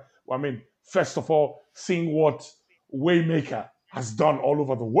mean, first of all, seeing what Waymaker has done all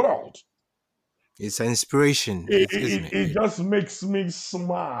over the world, It's an inspiration, isn't it? it just makes me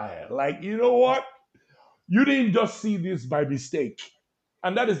smile. Like, you know what? You didn't just see this by mistake.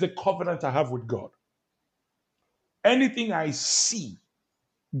 And that is the covenant I have with God. Anything I see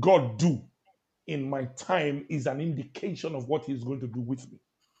God do in my time is an indication of what He's going to do with me.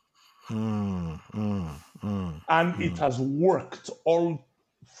 And it has worked all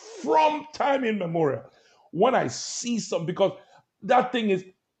from time immemorial. When I see some, because that thing is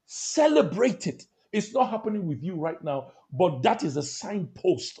celebrated. It's not happening with you right now, but that is a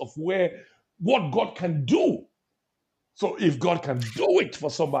signpost of what God can do. So if God can do it for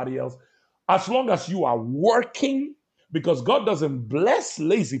somebody else, as long as you are working, because God doesn't bless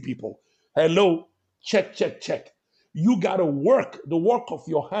lazy people. Hello, check. You got to work. The work of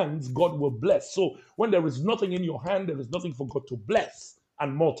your hands, God will bless. So when there is nothing in your hand, there is nothing for God to bless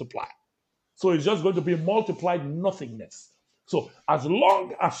and multiply. So it's just going to be multiplied nothingness. So as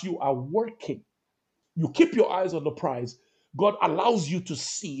long as you are working, you keep your eyes on the prize, God allows you to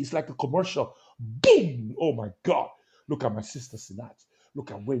see. It's like a commercial. Boom! Oh my God. Look at my sister Sinat.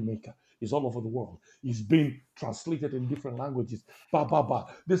 Look at Waymaker. He's all over the world. He's been translated in different languages.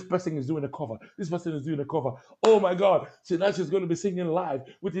 This person is doing a cover. This person is doing a cover. Oh my God. Sinat is going to be singing live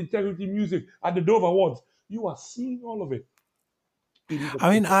with Integrity Music at the Dove Awards. You are seeing all of it. I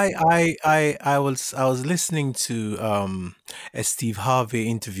mean, I was listening to a Steve Harvey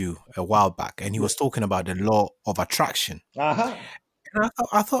interview a while back, and he was talking about the law of attraction. Uh-huh. And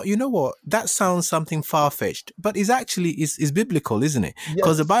I thought, you know what? That sounds something far-fetched, but it's actually is biblical, isn't it?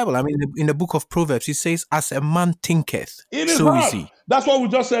 Because the Bible, I mean, in the book of Proverbs, it says, "As a man thinketh, so is he." That's what we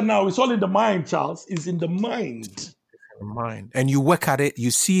just said now. It's all in the mind, Charles. It's in the mind. Mind. And you work at it,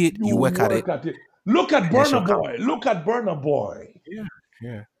 you see it, you work at it. Look at Burna Boy. Look at Burna Boy.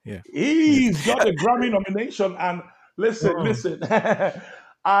 Yeah. He's got a Grammy nomination. And listen.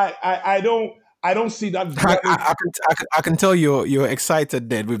 I don't see that. I can tell you're excited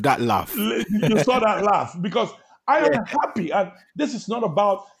then with that laugh. You saw that laugh because I am happy. And this is not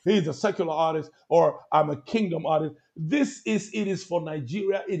about he's a secular artist or I'm a kingdom artist. It is for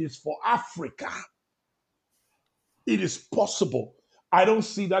Nigeria. It is for Africa. It is possible. I don't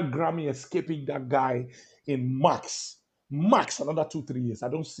see that Grammy escaping that guy in max another 2-3 years. I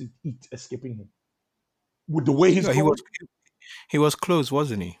don't see it escaping him with the way he was close,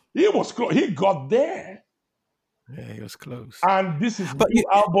 wasn't he? He was close. He got there. Yeah, he was close. And this is the new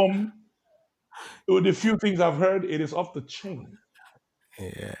album. With the few things I've heard, it is off the chain.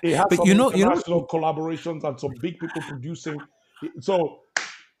 Yeah, it has some international collaborations and some big people producing. So,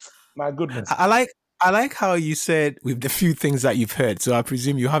 my goodness, I like how you said with the few things that you've heard. So I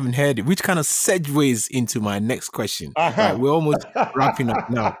presume you haven't heard it, which kind of segues into my next question. Right, we're almost wrapping up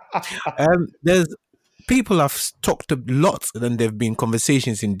now. There's people have talked a lot, and there have been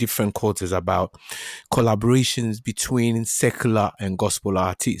conversations in different quarters about collaborations between secular and gospel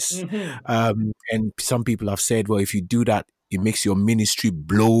artists. And some people have said, well, if you do that, it makes your ministry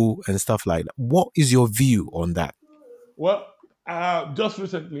blow and stuff like that. What is your view on that? Well, just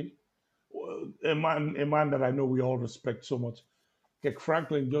recently, a man that I know we all respect so much, Kirk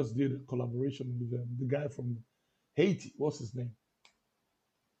Franklin, just did a collaboration with the guy from Haiti. What's his name?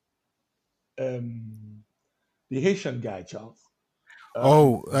 The Haitian guy, Charles.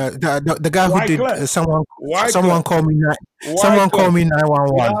 The guy who Wyclef. did someone Wyclef. call me someone call me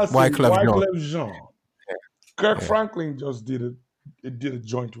 911. Wyclef Jean. Kirk Yeah. Franklin just did a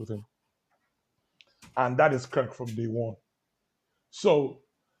joint with him, and that is Kirk from day one. So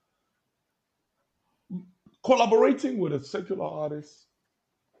collaborating with a secular artist,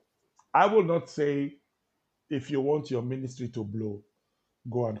 I will not say if you want your ministry to blow,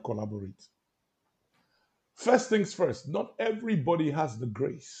 go and collaborate. First things first, not everybody has the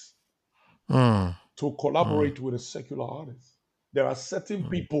grace Mm, to collaborate with a secular artist. There are certain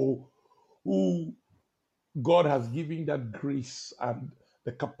people who God has given that grace and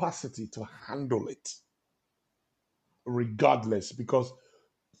the capacity to handle it regardless, because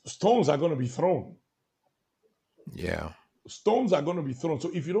stones are going to be thrown. yeah. Stones are going to be thrown. So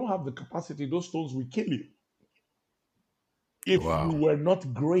if you don't have the capacity, those stones will kill you. If Wow. you were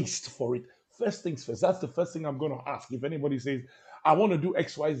not graced for it, first things first. That's the first thing I'm going to ask. If anybody says, I want to do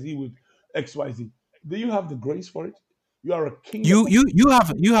XYZ with XYZ, do you have the grace for it? You are a king. You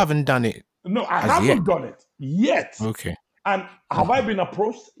haven't done it. No, I as haven't yet. done it yet. Okay. And have I been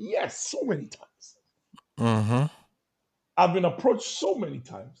approached? Yes, so many times. Mm-hmm. I've been approached so many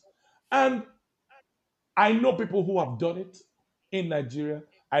times. And I know people who have done it in Nigeria.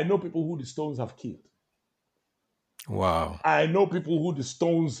 I know people who the stones have killed. Wow. I know people who the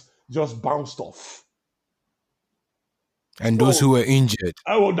stones just bounced off. And those who were injured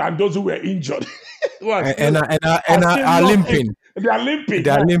And those who were injured. and are limping. They are limping. They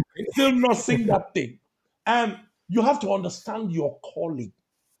are limping. Still not seeing that thing. And you have to understand your calling.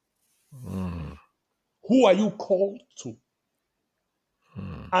 Who are you called to?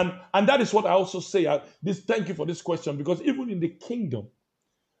 And that is what I also say. Thank you for this question, because even in the kingdom,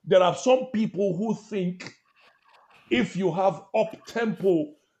 there are some people who think if you have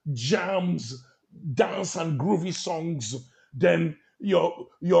up-tempo jams, dance and groovy songs, then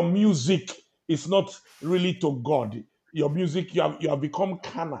your music is not really to God. Your music, you have become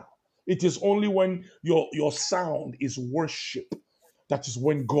carnal. It is only when your sound is worship that is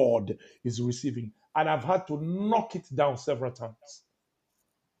when God is receiving. And I've had to knock it down several times.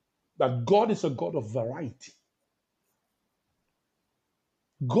 That God is a God of variety.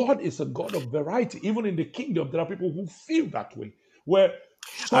 God is a God of variety. Even in the kingdom, there are people who feel that way. Where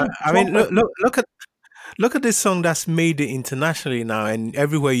look at this song that's made it internationally now, and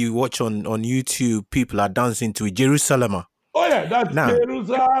everywhere you watch on YouTube, people are dancing to it, Jerusalem. Oh yeah, that's now,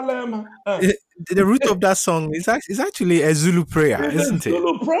 Jerusalem. The root of that song is actually a Zulu prayer, isn't it?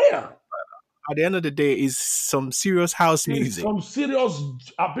 Zulu prayer. At the end of the day, is some serious house music. Some serious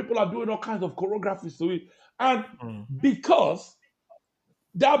people are doing all kinds of choreographies to it, and because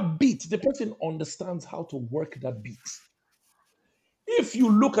that beat, the person understands how to work that beat. If you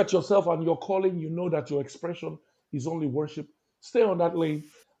look at yourself and your calling, you know that your expression is only worship. Stay on that lane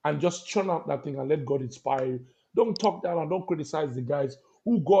and just churn out that thing and let God inspire you. Don't talk down and don't criticize the guys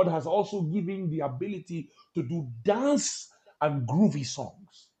who God has also given the ability to do dance and groovy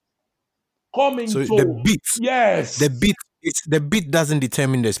songs. The beat. Yes. The beat doesn't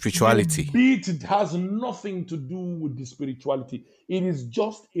determine the spirituality. The beat has nothing to do with the spirituality. It is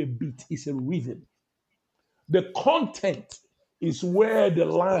just a beat. It's a rhythm. The content is where the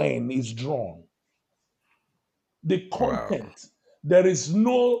line is drawn. The content. Wow. There is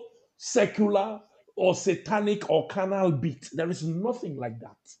no secular or satanic or carnal beat. There is nothing like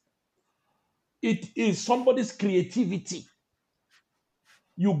that. It is somebody's creativity.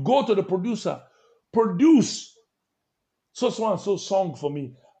 You go to the producer, produce so and so song for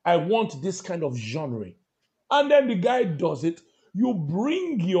me. I want this kind of genre. And then the guy does it. You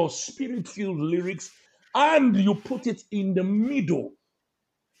bring your spirit-filled lyrics and you put it in the middle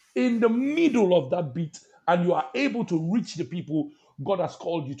of that beat, and you are able to reach the people God has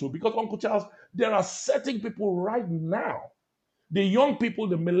called you to. Because, Uncle Charles, there are certain people right now, the young people,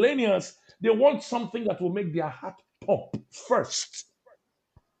 the millennials, they want something that will make their heart pump first.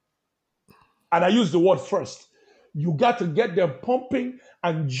 And I use the word first. You got to get them pumping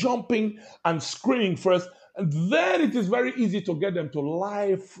and jumping and screaming first. And then it is very easy to get them to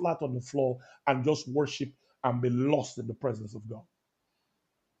lie flat on the floor and just worship and be lost in the presence of God.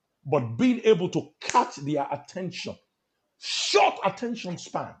 But being able to catch their attention, short attention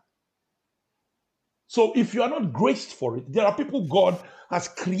span. So if you are not graced for it, there are people God has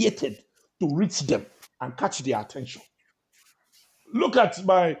created to reach them and catch their attention. Look at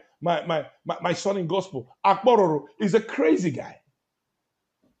my son in gospel. Akpororo is a crazy guy.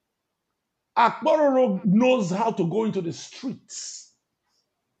 Akpororo knows how to go into the streets,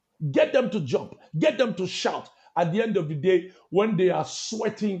 get them to jump, get them to shout. At the end of the day, when they are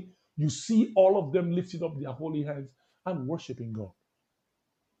sweating, you see all of them lifting up their holy hands and worshiping God.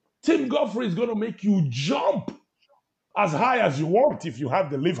 Tim Godfrey is going to make you jump as high as you want if you have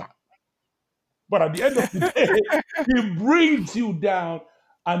the liver. But at the end of the day, he brings you down,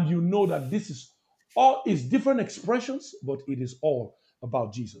 and you know that this is all is different expressions, but it is all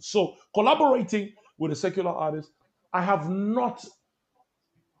about Jesus. So collaborating with a secular artist, I have not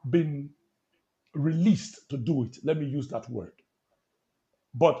been released to do it. Let me use that word.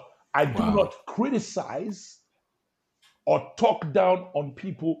 But I do Wow. not criticize or talk down on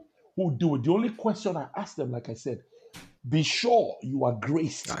people who do it. The only question I ask them, like I said, be sure you are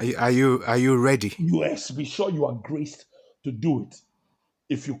graced. Are you ready? Yes, be sure you are graced to do it.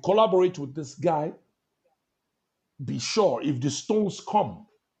 If you collaborate with this guy, be sure if the stones come,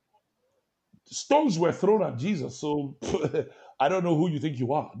 the stones were thrown at Jesus. So I don't know who you think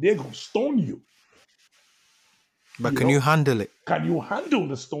you are. They're going to stone you. But You can know? you handle it? Can you handle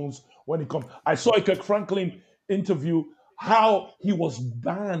the stones when it comes? I saw a Kirk Franklin interview how he was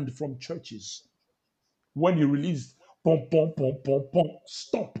banned from churches when he released pom pom pom pom pom.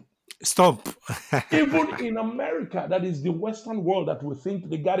 Stop. Stop. Even in America, that is the Western world that we think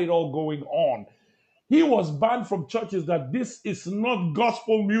they got it all going on. He was banned from churches that this is not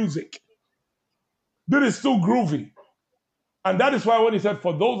gospel music. This is too groovy. And that is why when he said,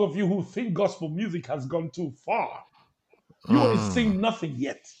 for those of you who think gospel music has gone too far, you ain't seen nothing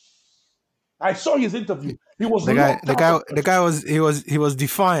yet. I saw his interview. He was The locked out of guy churches. he was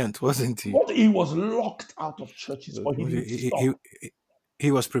defiant, wasn't he? But he was locked out of churches, but he didn't stop. He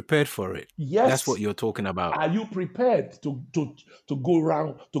was prepared for it. Yes. That's what you're talking about. Are you prepared to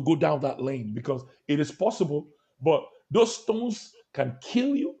go down that lane? Because it is possible, but those stones can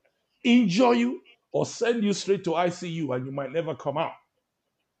kill you, injure you, or send you straight to ICU, and you might never come out.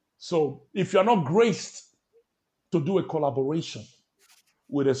 So if you're not graced to do a collaboration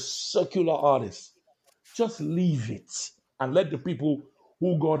with a secular artist, just leave it and let the people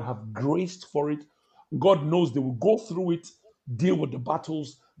who God have graced for it, God knows they will go through it, deal with the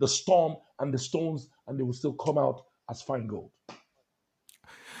battles, the storm, and the stones, and they will still come out as fine gold.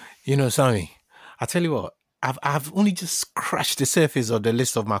 You know, Sammy, I tell you what, I've only just scratched the surface of the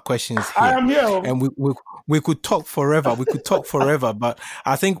list of my questions here. I am here. And we could talk forever. We could talk forever, but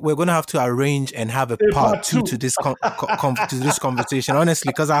I think we're going to have to arrange and have a part two to this to this conversation, honestly,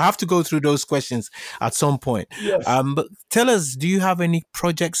 because I have to go through those questions at some point. Yes. But tell us, do you have any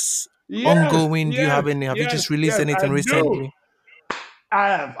projects ongoing? Do you have any? Have you just released anything recently? I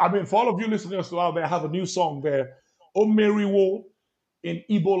have. I mean, for all of you listeners out there, I have a new song there. Omeriwo in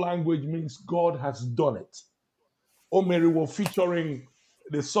Igbo language means God has done it. Omeriwo featuring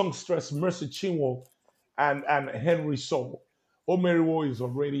the songstress Mercy Chinwo and Henry Soul. Omeriwo is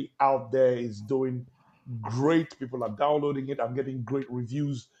already out there. It's doing great. People are downloading it. I'm getting great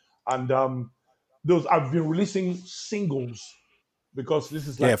reviews. And those I've been releasing singles because this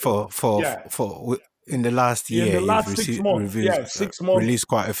is like for in the last year. In the last 6 months, 6 months. Released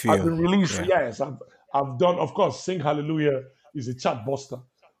quite a few. I've been released. Yes, I've done. Of course, Sing Hallelujah is a chart buster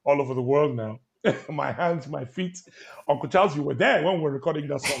all over the world now. My hands, my feet. Uncle Charles, you were there when we were recording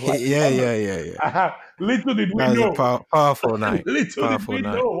that song. Right? Yeah. Little did we know. That was a powerful night. Little did we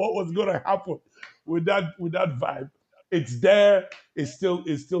know what was going to happen with that vibe. It's there. It's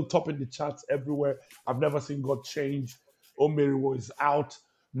still topping the charts everywhere. I've never seen God change. Omeriwo is out.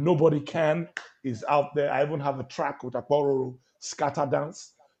 Nobody Can is out there. I even have a track with Akpororo, Scatter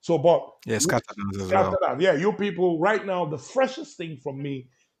Dance. So, but Scatter Dance as well. Dance. Yeah, you people, right now, the freshest thing from me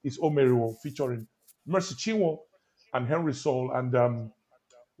is Omeriwo featuring Mercy Chinwo and Henry Soul. And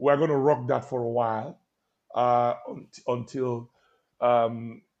we're going to rock that for a while until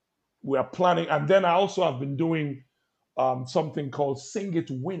we are planning. And then I also have been doing something called Sing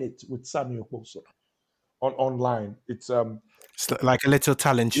It, Win It with Samuel Okposo online. It's like a little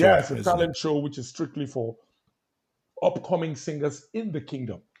talent show. Yeah, it's a talent show which is strictly for upcoming singers in the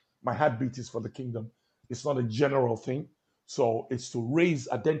kingdom. My heartbeat is for the kingdom. It's not a general thing. So it's to raise,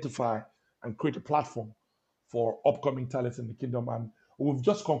 identify, and create a platform for upcoming talents in the kingdom. And we've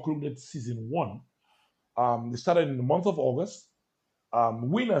just concluded season 1. They started in the month of August.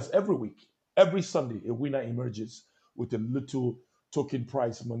 Winners every week, every Sunday, a winner emerges with a little token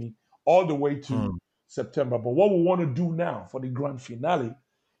prize money all the way to September. But what we want to do now for the grand finale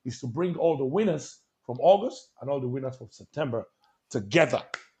is to bring all the winners from August and all the winners from September together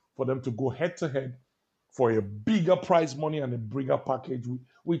for them to go head to head for a bigger prize money and a bigger package,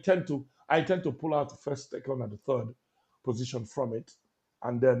 I tend to pull out the first, second, and the third position from it,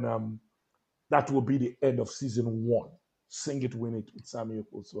 and then that will be the end of season 1. Sing It, Win It with Sammy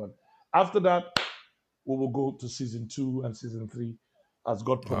Okposo. And after that, we will go to season 2 and season 3 as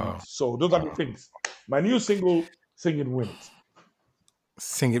God permits. Wow. So those are the things. My new single, Sing It, Win It.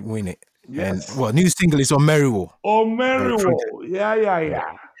 Sing It, Win It. Yes. And new single is on Merriwell. Oh, Merriwell.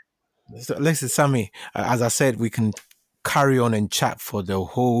 Yeah. So listen, Sammy, as I said, we can carry on and chat for the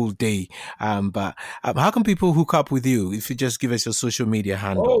whole day. But how can people hook up with you? If you just give us your social media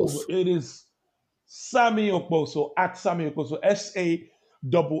handles. Oh, it is Sammy Okposo at Sammy Okposo,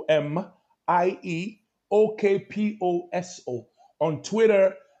 SAMMIEOKPOSO on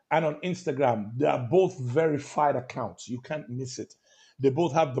Twitter and on Instagram. They are both verified accounts. You can't miss it. They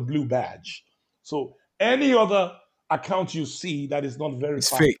both have the blue badge. So any other account you see that is not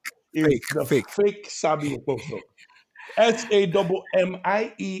verified is fake Sammy Okposo. SAMMIEOKPOSO.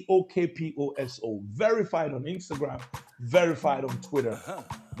 Verified on Instagram, verified on Twitter.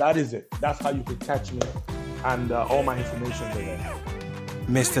 That is it. That's how you can catch me. And all my information is there.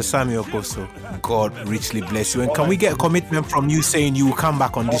 Mr. Sammy Okposo, God richly bless you. And can we get a commitment from you saying you will come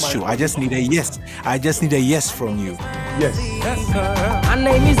back on this show? I just need a yes. I just need a yes from you. Yes. My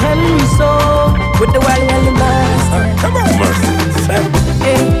name is Henry So with the Wally and Master. Come on, Mercy.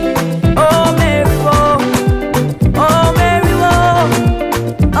 Hey. Oh, Mary, oh, Mary, oh,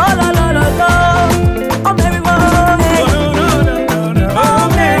 la la la la. Oh, Mary, oh, hey. Oh,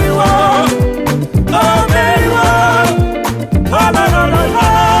 Mary, oh, Mary, oh, la la la la.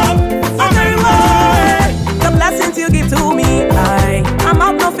 Oh, Mary, oh, hey. The blessings you give to me, I'm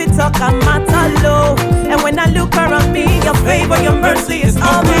out no fit talk, I'm at a low. And when I look around me, your favor, your mercy is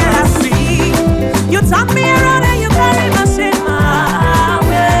all that I see. You turn me around and you carry my shame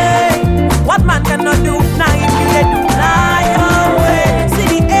away. What man cannot do, now if you let do fly away.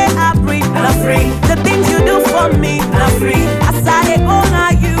 See the air I breathe, not free. The things you do for me, not free. I saw it all, now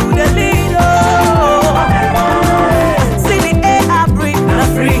you the leader. See the air I breathe, not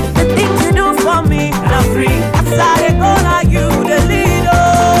free. The things you do for me, not free. I saw it all, now you the leader.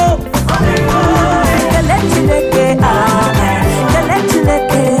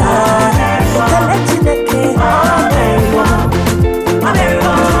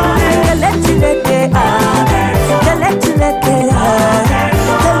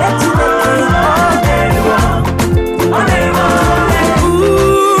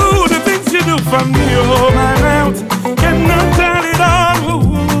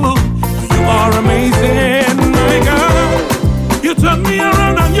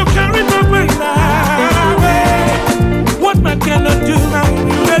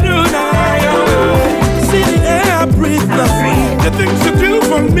 The things you do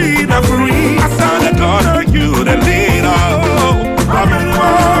for me, the free. I saw the God of you, the leader.